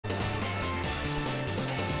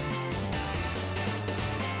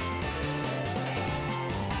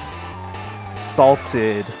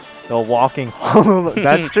Salted, the walking hollow.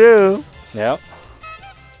 That's true. Yep.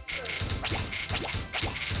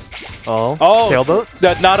 Oh, sailboat?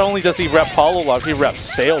 That not only does he rep Hollow Log, he reps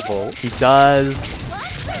Sailboat. He does.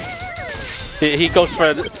 He goes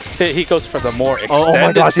for the more extended oh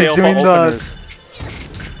my gosh, he's Sailboat doing openers.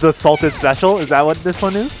 the Salted Special. Is that what this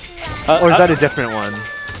one is? Or is that a different one?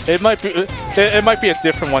 It might be a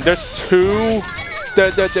different one. There's two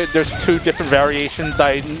different variations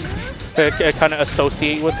I kind of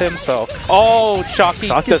associate with him. So Shocky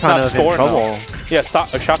does not score enough. Yeah,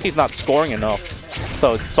 Shocky's not scoring enough.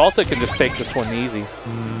 So Salted can just take this one easy.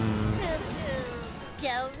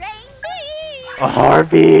 A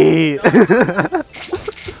heartbeat!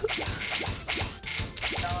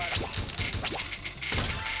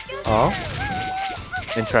 Oh,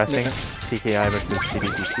 interesting. TKI versus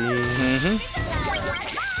TDPC.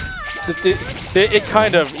 It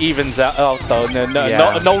kind of evens out though.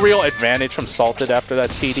 No real advantage from Salted after that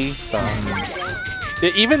TD. So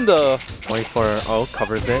even the wait for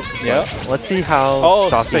covers it. Yeah. Let's see how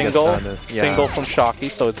Shocky single gets this. single from Shocky.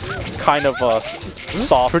 So it's kind of a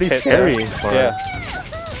soft. Pretty hit scary. There.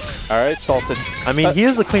 All right, Salted. I mean, he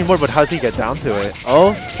is a clean board, but how does he get down to it?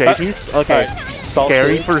 Oh, J-piece. Okay. Right.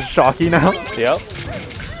 Scary for Shocky now. Yep.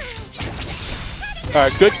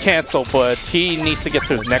 Alright, good cancel, but he needs to get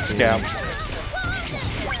to his next scam.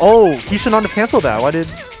 Oh, he should not have canceled that. Why did...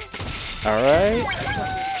 Alright.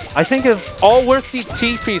 I think if... Oh, where's the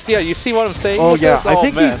T-piece? Yeah, you see what I'm saying? Oh, yeah. I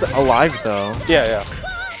think he's alive, though. Yeah.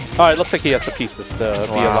 Alright, looks like he has the pieces to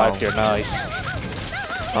be alive here. Nice.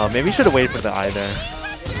 Maybe he should have waited for the eye there.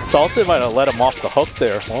 Salted might have let him off the hook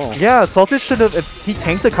there. Whoa. Yeah, Salted should have... If he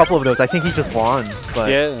tanked a couple of those, I think he just won. But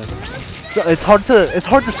yeah. So it's hard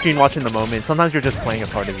to screen watch in the moment. Sometimes you're just playing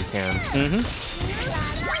as hard as you can.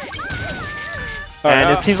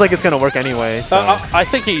 And it seems like it's gonna work anyway. So. I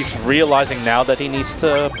think he's realizing now that he needs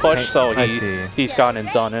to push, so he's gone and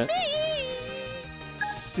done it.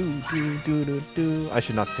 I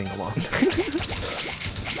should not sing along.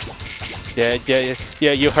 Yeah.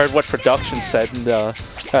 You heard what production said.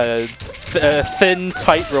 Thin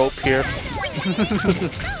tightrope here.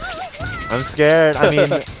 I'm scared. I mean,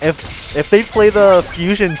 if they play the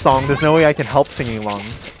fusion song, there's no way I can help singing along.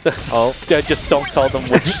 Oh, yeah, just don't tell them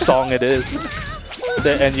which song it is,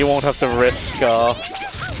 and you won't have to risk.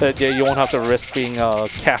 You won't have to risk being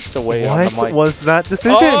cast away on the mic. What was that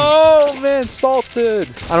decision? Oh man, Salted!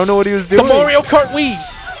 I don't know what he was doing. The Mario Kart Wii.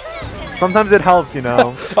 Sometimes it helps, you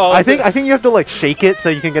know. I think you have to like shake it so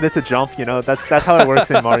you can get it to jump. You know, that's how it works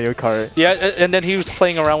in Mario Kart. Yeah, and then he was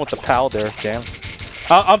playing around with the PAL there. Damn.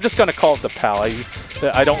 I'm just gonna call it the PAL.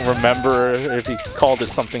 I don't remember if he called it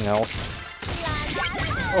something else.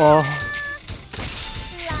 Oh,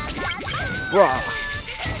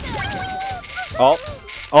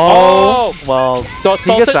 well, so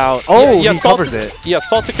he gets out. Oh, he covers it. Yeah,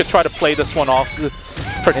 Salted could try to play this one off,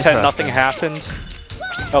 pretend nothing happened.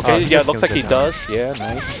 Okay, yeah, it looks like he does. Yeah,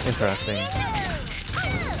 nice. Interesting.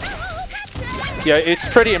 Yeah, it's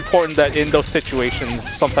pretty important that in those situations,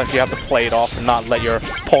 sometimes you have to play it off and not let your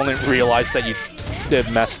opponent realize that you did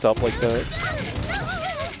messed up like that.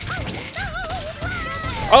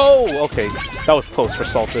 Oh, okay. That was close for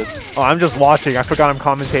Salted. Oh, I'm just watching. I forgot I'm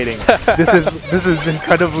commentating. This is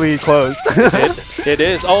incredibly close. It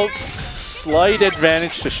is. Oh, slight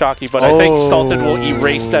advantage to Shocky, but I think Salted will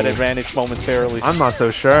erase that advantage momentarily. I'm not so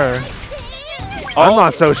sure. I'm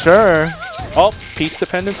not so sure. Oh, piece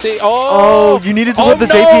dependency. Oh, you needed to whip the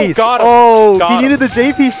J piece. Got him. Oh, he needed the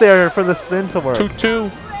J piece there for the spin to work.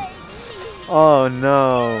 2-2. Oh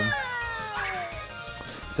no.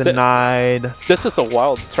 Denied. This is a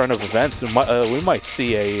wild turn of events. We might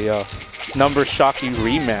see a number Shocky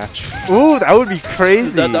rematch. Ooh, that would be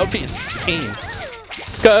crazy. That would be insane.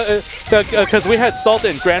 Because we had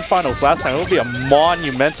Salted in Grand Finals last time. It would be a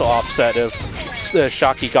monumental upset if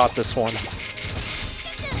Shocky got this one.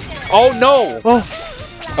 Oh no! Oh.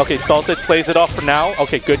 Okay, Salted plays it off for now.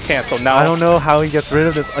 Okay, good cancel. Now I don't know how he gets rid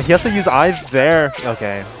of this. He has to use eye there.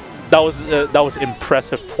 Okay. That was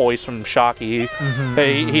impressive poise from Shocky.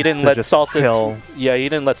 He didn't let Salted. Yeah, he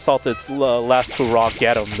didn't let Salted's last hurrah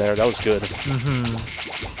get him there. That was good.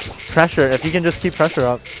 Pressure. If you can just keep pressure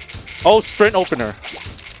up. Oh, sprint opener.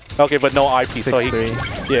 Okay, but no IP. So he.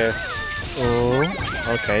 Yeah. Oh.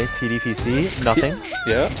 Okay. TDPC. Nothing.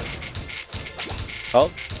 Yeah. Oh.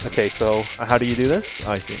 Okay. So how do you do this?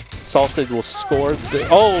 Oh, I see. Salted will score.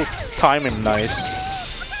 Oh, timing nice.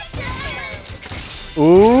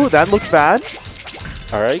 Ooh, that looks bad.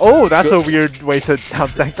 All right. Oh, that's a weird way to down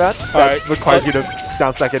stack that. That requires you to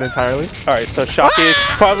down stack it entirely. All right, so Shocky is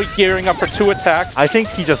probably gearing up for 2 attacks. I think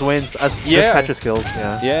he just wins as Tetris kills.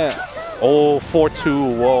 Yeah. Yeah. Oh,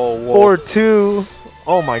 4-2. Whoa. 4-2.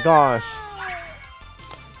 Oh my gosh.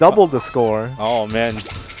 Double the score. Oh man.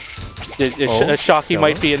 Shocky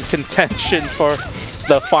might be in contention for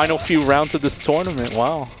the final few rounds of this tournament.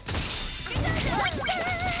 Wow.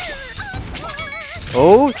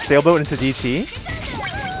 Oh, sailboat into DT.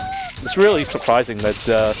 It's really surprising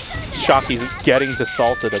that Shocky's getting to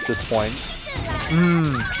Salted at this point.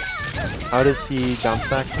 How does he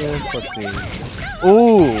downstack this? Let's see.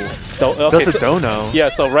 Ooh. Okay, that's a dono. Yeah,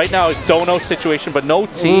 so right now, dono situation, but no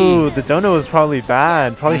T. Ooh, the dono is probably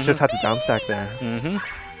bad. Probably just had to downstack there.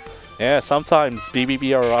 Yeah, sometimes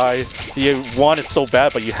BBBRI, you want it so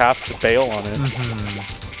bad, but you have to bail on it.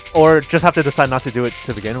 Or just have to decide not to do it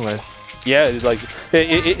to begin with. Yeah, like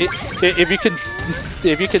if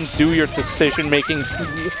you can do your decision making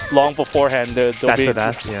long beforehand, that's the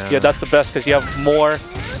best. Yeah, that's the best because you have more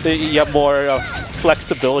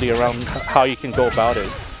flexibility around how you can go about it.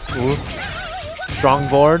 Ooh. Strong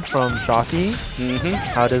board from Shocky.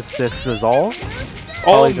 How does this resolve?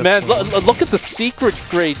 Oh man, look at the secret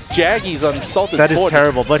grade Jaggies on Salted's board. That is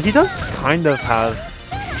terrible, but he does kind of have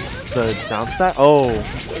the downstack. Oh.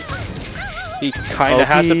 He kind of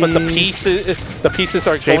has it, but the pieces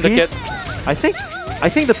are going to get. I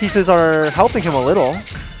think the pieces are helping him a little.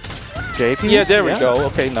 J-piece? Yeah, there we go.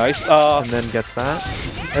 Okay, nice. And then gets that.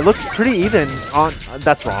 It looks pretty even on.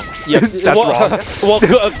 That's wrong. Yeah, that's wrong.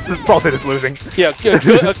 Well, Salted is losing. Yeah,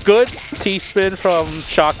 a good T-spin from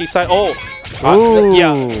Shocky's side. Oh,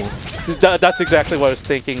 yeah. That's exactly what I was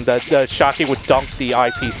thinking. That Shocky would dunk the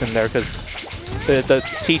eyepiece in there because the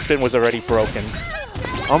T-spin was already broken.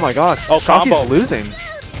 Oh my gosh. Oh, Shocky's combo. losing.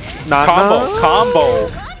 Combo.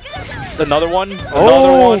 Another one.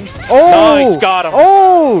 Another one. Oh. Nice, got him.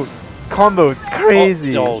 Oh. Combo. It's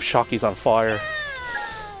crazy. Oh, Shocky's on fire.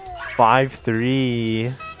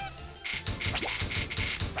 5-3.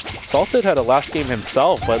 Salted had a last game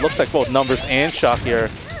himself, but it looks like both Numbers and Shocky are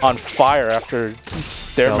on fire after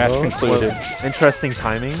their match concluded. Well, interesting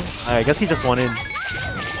timing. I guess he just wanted...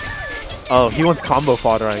 Oh, he wants combo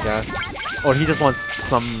fodder, I guess. Or he just wants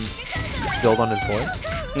some build on his board.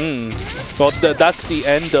 Well, that's the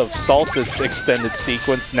end of Salted's extended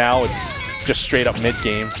sequence. Now it's just straight up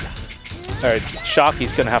mid-game. Alright,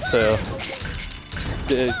 Shocky's going to have to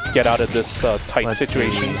get out of this tight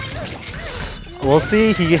situation. We'll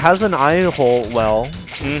see. He has an eye hole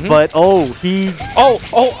but he... Oh!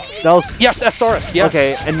 That was... Yes, SRS, yes.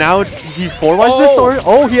 Okay, and now he forwards this or...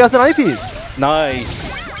 Oh, he has an eyepiece.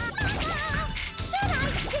 Nice.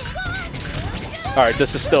 Alright,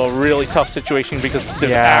 this is still a really tough situation because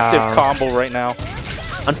there's active combo right now.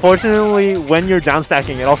 Unfortunately, when you're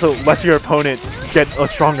downstacking, it also lets your opponent get a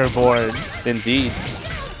stronger board. Indeed.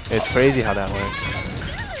 It's crazy how that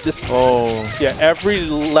works. Yeah, every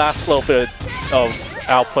last little bit of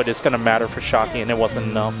output is going to matter for Shocky, and it wasn't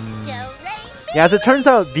enough. Yeah, as it turns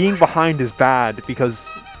out, being behind is bad because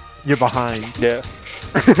you're behind. Yeah.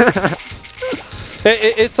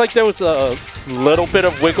 It's like there was a little bit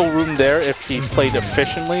of wiggle room there if he played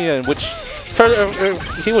efficiently, and which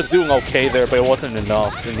he was doing okay there, but it wasn't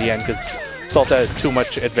enough in the end because Salted has too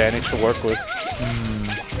much advantage to work with.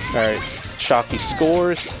 Alright, Shocky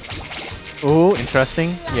scores. Ooh,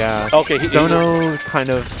 interesting. Yeah. Okay. Dono kind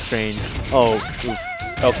of strange. Oh.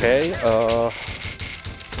 Okay.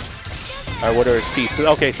 Alright, what are his pieces?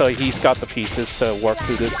 Okay, so he's got the pieces to work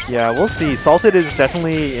through this. Yeah, we'll see. Salted is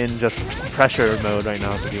definitely in just pressure mode right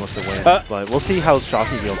now because he wants to win. But we'll see how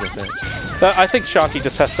Shocky deals with it. I think Shocky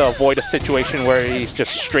just has to avoid a situation where he's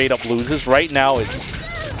just straight up loses. Right now, it's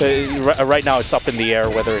up in the air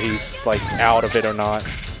whether he's like out of it or not.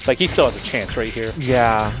 Like he still has a chance right here.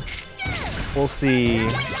 Yeah. We'll see.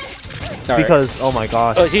 Because, oh my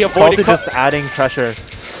gosh. He avoided Salted just adding pressure.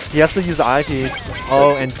 He has to use the eyepiece.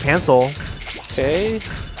 Oh, and cancel. Okay.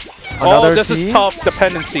 Another this is tough.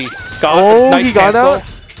 Dependency. Nice he got out?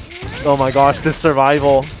 Oh my gosh, this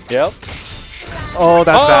survival. Yep. Oh,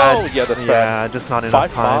 that's bad. Yeah, that's bad. Yeah, just not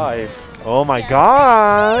enough time. 5-5. Oh my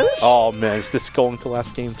gosh. Oh man, is this going to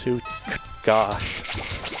last game too? Gosh.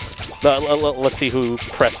 Let's see who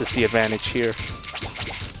presses the advantage here.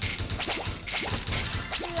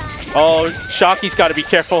 Oh, Shocky's got to be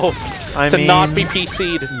careful to not be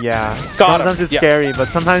PC'd. Yeah. Sometimes it's scary, but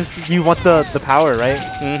sometimes you want the power, right?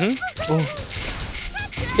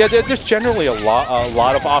 Yeah, there's generally a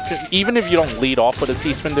lot of options. Even if you don't lead off with a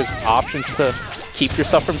T-spin, there's options to keep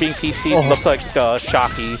yourself from being PC'd. Looks like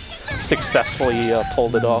Shocky successfully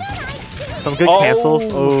pulled it off. Some good cancels.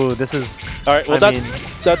 Oh, this is... All right, well,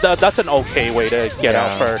 that's an okay way to get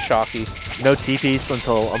out for Shocky. No T-piece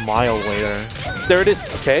until a mile later. There it is.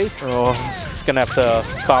 Okay. Oh. He's gonna have to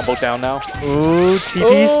combo down now. Ooh,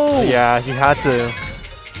 T-piece. Oh. Yeah, he had to.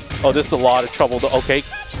 Oh, this is a lot of trouble. Okay.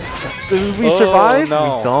 Do we survive?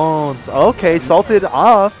 No. We don't. Okay, Salted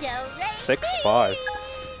off. 6-5.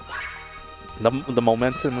 The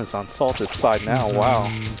momentum is on Salted's side now. Wow.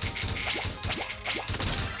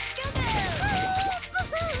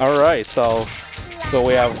 All right, so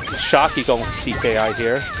we have Shocky going for TKI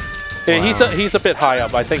here. Yeah, Wow. he's a bit high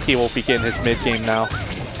up. I think he will begin his mid game now.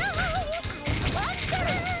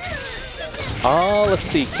 Let's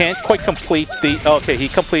see. Can't quite complete the. Okay, he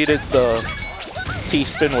completed the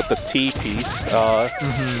T-spin with the T-piece.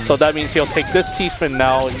 So that means he'll take this T-spin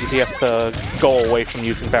now. He has to go away from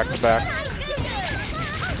using back-to-back.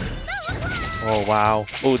 Oh wow.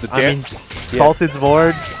 Ooh, the I mean, Salted's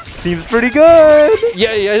board seems pretty good.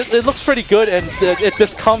 Yeah, it looks pretty good, and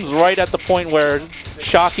this comes right at the point where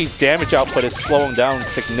Shocky's damage output is slowing down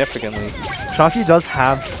significantly. Shocky does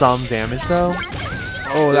have some damage though.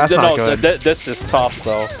 Oh, that's not good. This is tough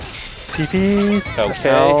though. T-piece. Okay.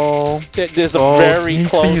 L. There's a very needs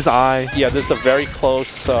close. to use I. Yeah, there's a very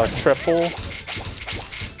close triple.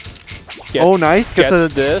 Oh, nice.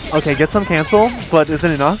 Gets this. Okay, get some cancel, but is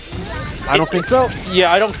it enough? I don't think so.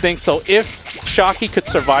 Yeah, I don't think so. If Shocky could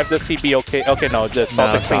survive this, he'd be okay. Okay, no, the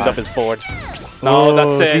Salted cleaned up his board. No,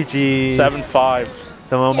 that's it. GG's. 7-5.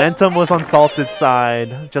 The momentum was on Salted's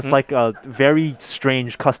side, just like a very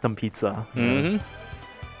strange custom pizza.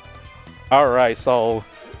 All right, so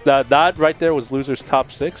that right there was losers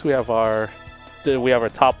top 6. We have our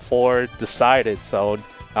top 4 decided. So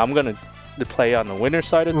I'm gonna play on the winner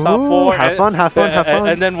side of top 4. Have fun, have fun, have fun.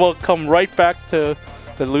 And then we'll come right back to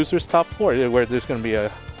the losers top 4, where there's gonna be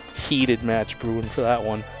a heated match brewing for that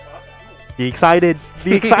one. Be excited!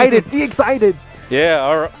 Be excited! Be excited! Yeah.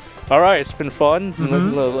 All right. It's been fun.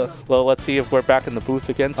 Let's see if we're back in the booth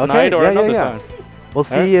again tonight or another time. We'll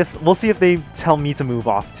see if they tell me to move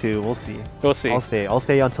off too. We'll see. We'll see. I'll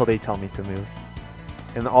stay until they tell me to move,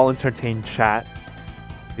 and I'll entertain chat.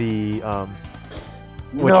 No.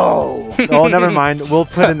 Oh, never mind. We'll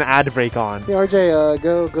put an ad break on. Yeah, RJ,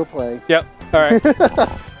 go play. Yep. All right.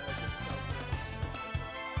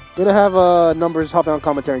 Gonna have numbers hop on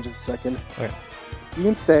commentary in just a second. Okay. You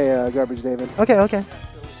can stay, Garbage David. Okay. Okay.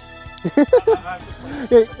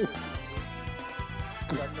 Hey.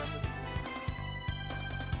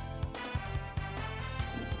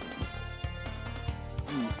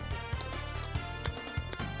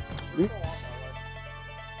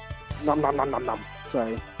 Nom nom nom nom nom.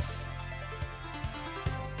 Sorry.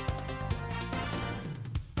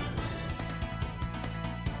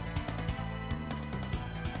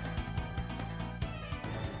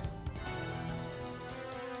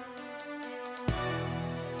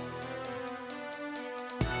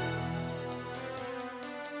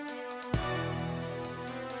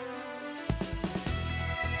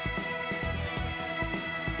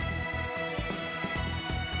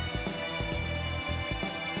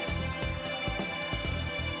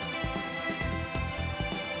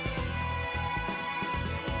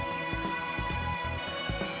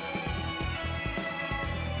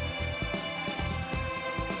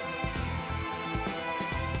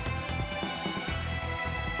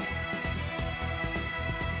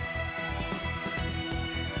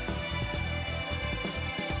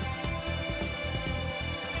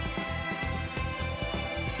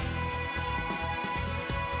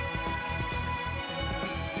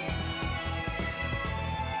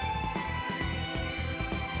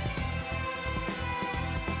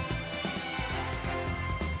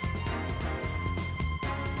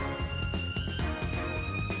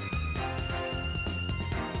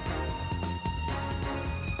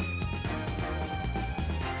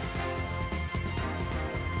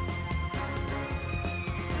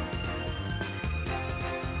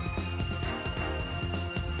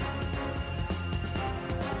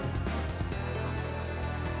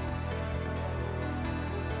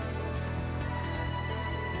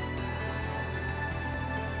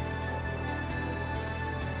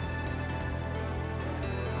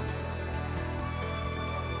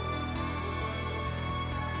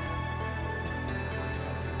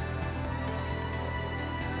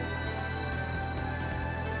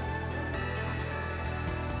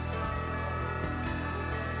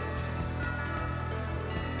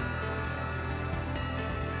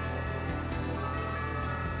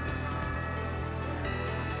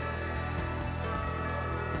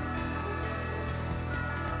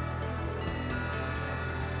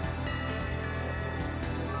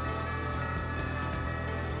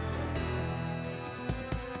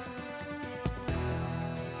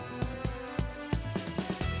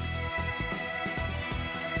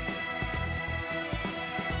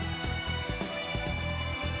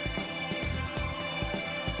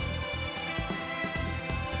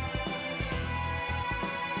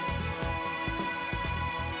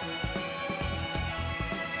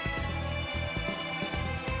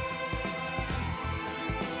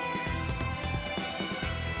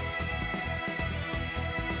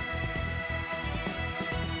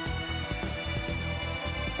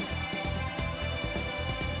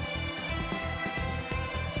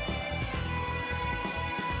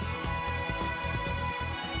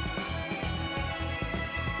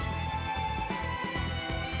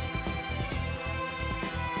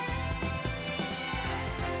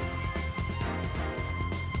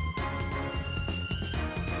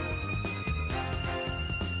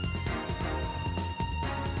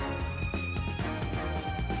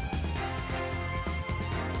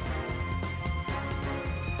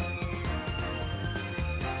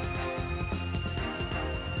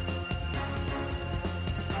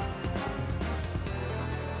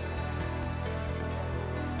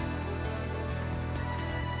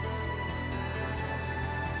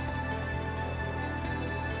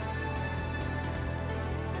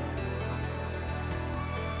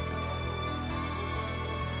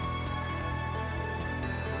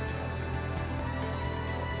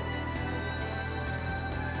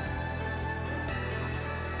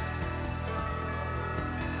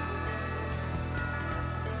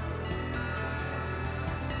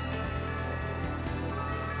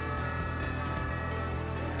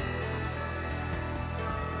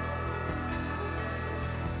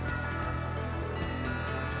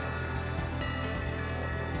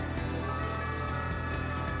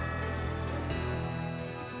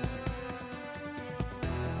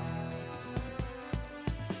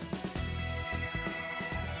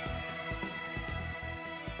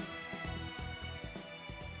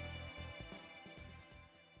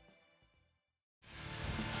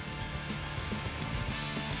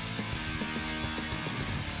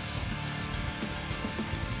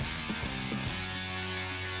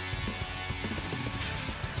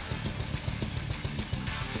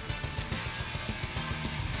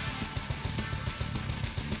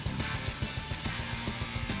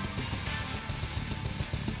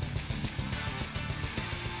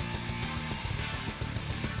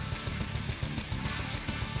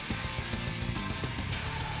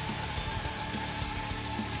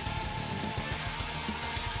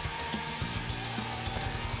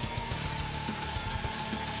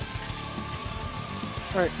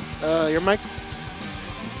 All right, your mics.